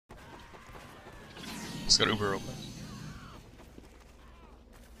Let's go to Uber real quick.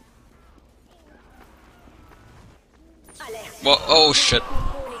 Well, oh shit.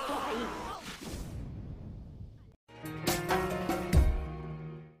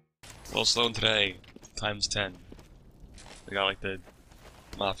 Well, Sloan today, times 10. We got like the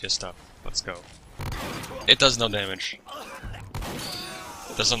mafia stuff. Let's go. It does no damage.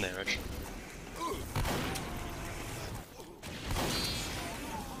 It does no damage.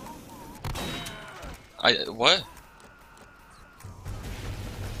 What?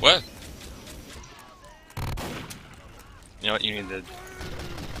 What? You know what, you need to...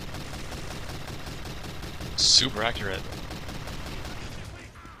 Super accurate.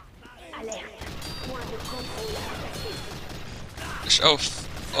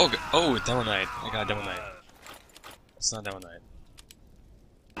 Oh, Demo Knight. I got Demo Knight. It's not Demo Knight.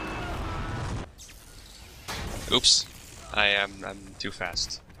 Oops. I'm too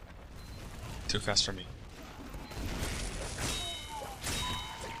fast. Too fast for me.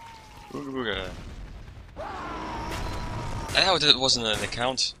 Ooga booga. How it wasn't an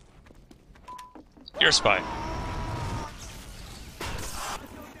account? You're a spy.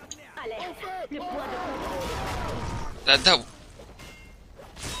 That.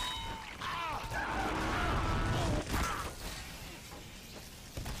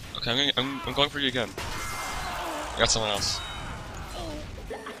 Okay, I'm going for you again. I got someone else.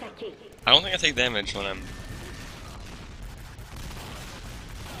 I don't think I take damage when I'm...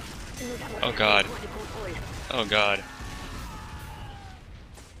 Oh god. Oh god.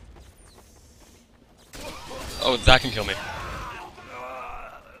 Oh, that can kill me.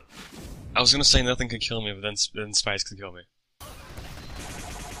 I was gonna say nothing can kill me, but then spies can kill me.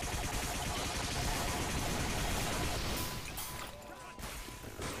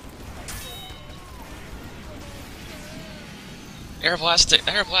 Air blast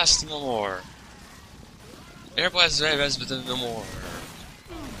no more. Air blast but no more.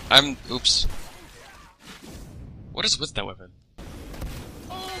 Oops. What is with that weapon?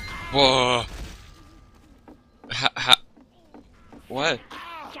 Whoa. What?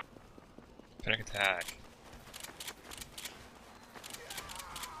 Panic attack.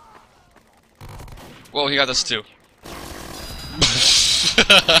 Whoa, he got this too.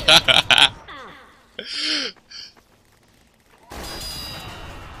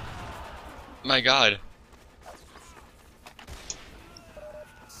 My god.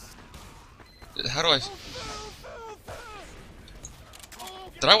 How do I...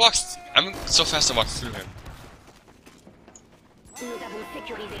 Did I walk... I'm so fast I walked through him.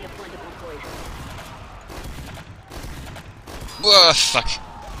 Whoa, fuck.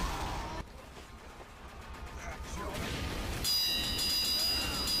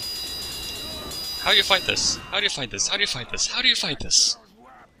 How do you fight this? How do you fight this? How do you fight this? How do you fight this?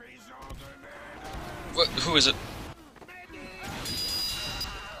 What? Who is it?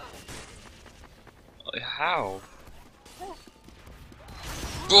 How?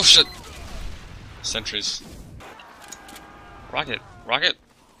 Bullshit! Sentries. Rocket! Rocket!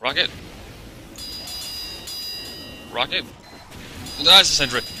 Rocket! Rocket! That's a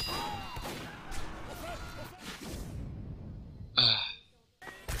sentry!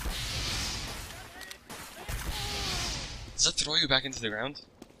 Does that throw you back into the ground?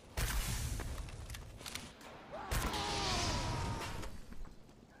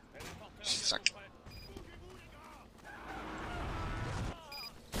 Fuck.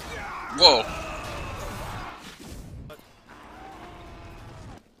 Whoa!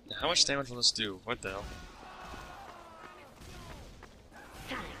 How much damage will this do? What the hell?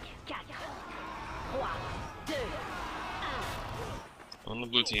 On the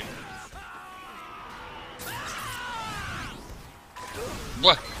blue team.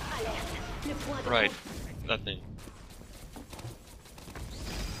 What? Right. That thing.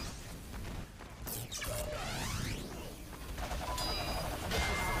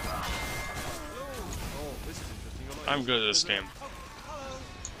 I'm good at this game.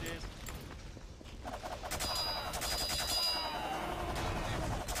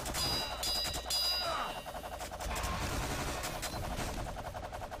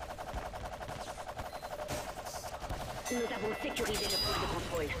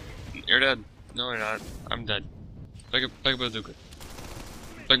 You're dead. No, you're not. I'm dead. Beg Baduga.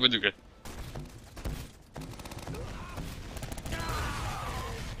 Beg Baduga.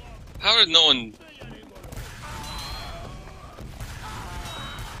 How did no one...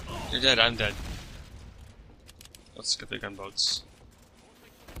 You're dead, I'm dead. Let's get the gunboats.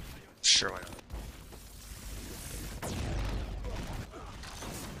 Sure, why not?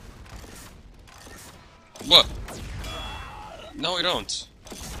 What? No, we don't.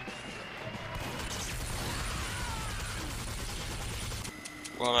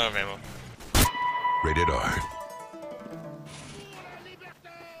 Well, I'm out of ammo. Rated R.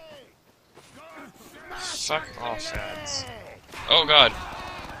 Fuck off, ads. Oh god.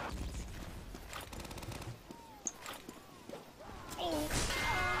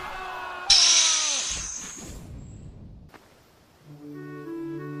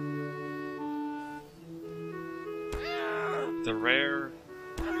 The rare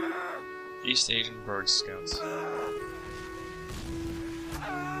East Asian bird scouts.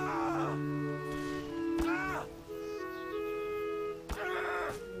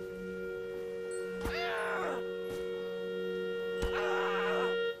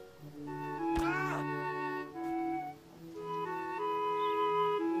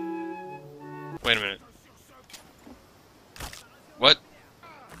 Wait a minute. What?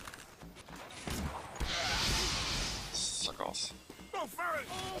 Fuck off.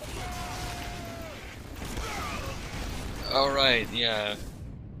 Alright, yeah.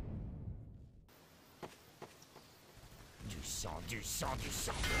 Du sang, du sang, du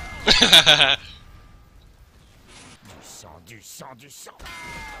sang. Du sang, du sang, du sang.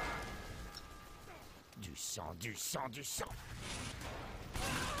 Du sang, du sang, du sang.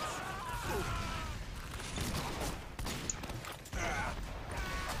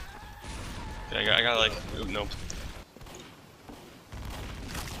 Yeah, I got like, oop, nope.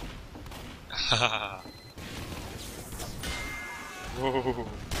 Haha. Whoa.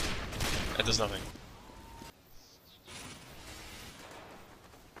 That does nothing.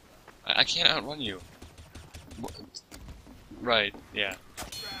 I can't outrun you. What? Right, yeah.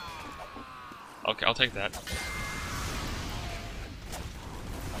 Okay, I'll take that.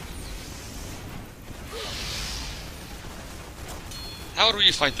 How do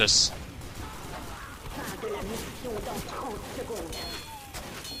we fight this?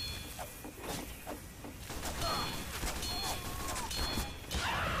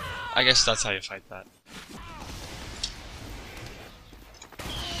 I guess that's how you fight that.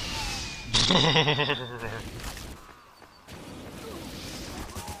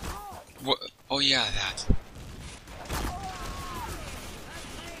 What? Oh yeah, that.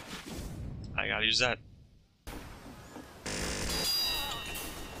 I gotta use that.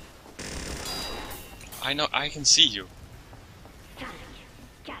 I know, I can see you.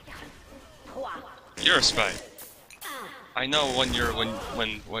 You're a spy. I know when you're, what?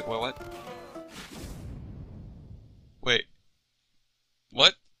 Wait.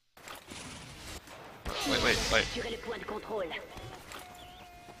 What? Wait.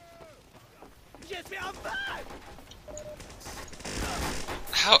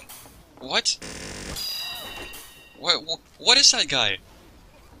 How? What? What is that guy?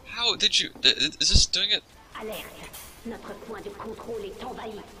 How did you? Is this doing it? Alerte. Notre point de contrôle est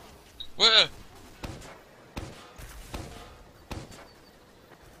envahi. Where?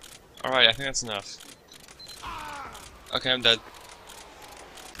 Alright, I think that's enough. Okay, I'm dead.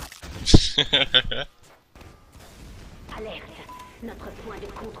 Alerte. Notre point de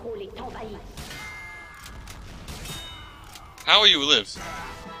contrôle est envahi. How will you live?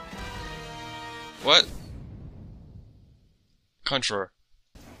 What? Controller.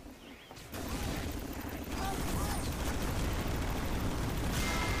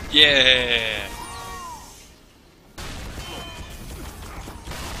 Yeah!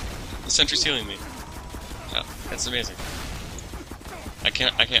 The sentry's healing me. Oh, that's amazing. I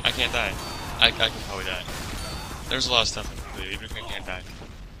can't die. I can probably die. There's a lot of stuff I can do, even if I can't die.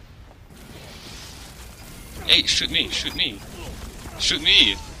 Hey, shoot me! Shoot me! Shoot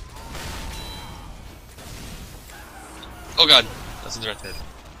me! Oh god! That's a direct hit.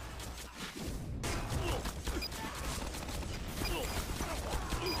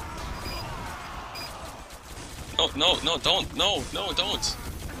 No, don't!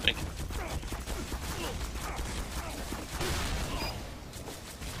 Thank you.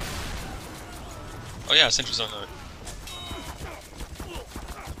 Oh yeah, sentry's on it.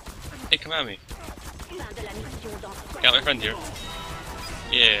 Hey, come at me. Got my friend here.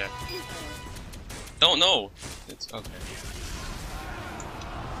 Yeah. Don't know. It's okay.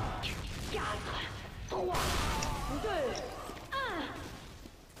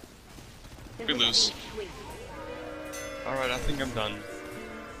 We lose. Alright, I think I'm done.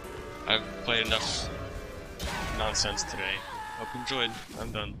 I've played enough nonsense today. Hope you enjoyed.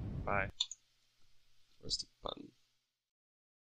 I'm done. Bye. Where's the button?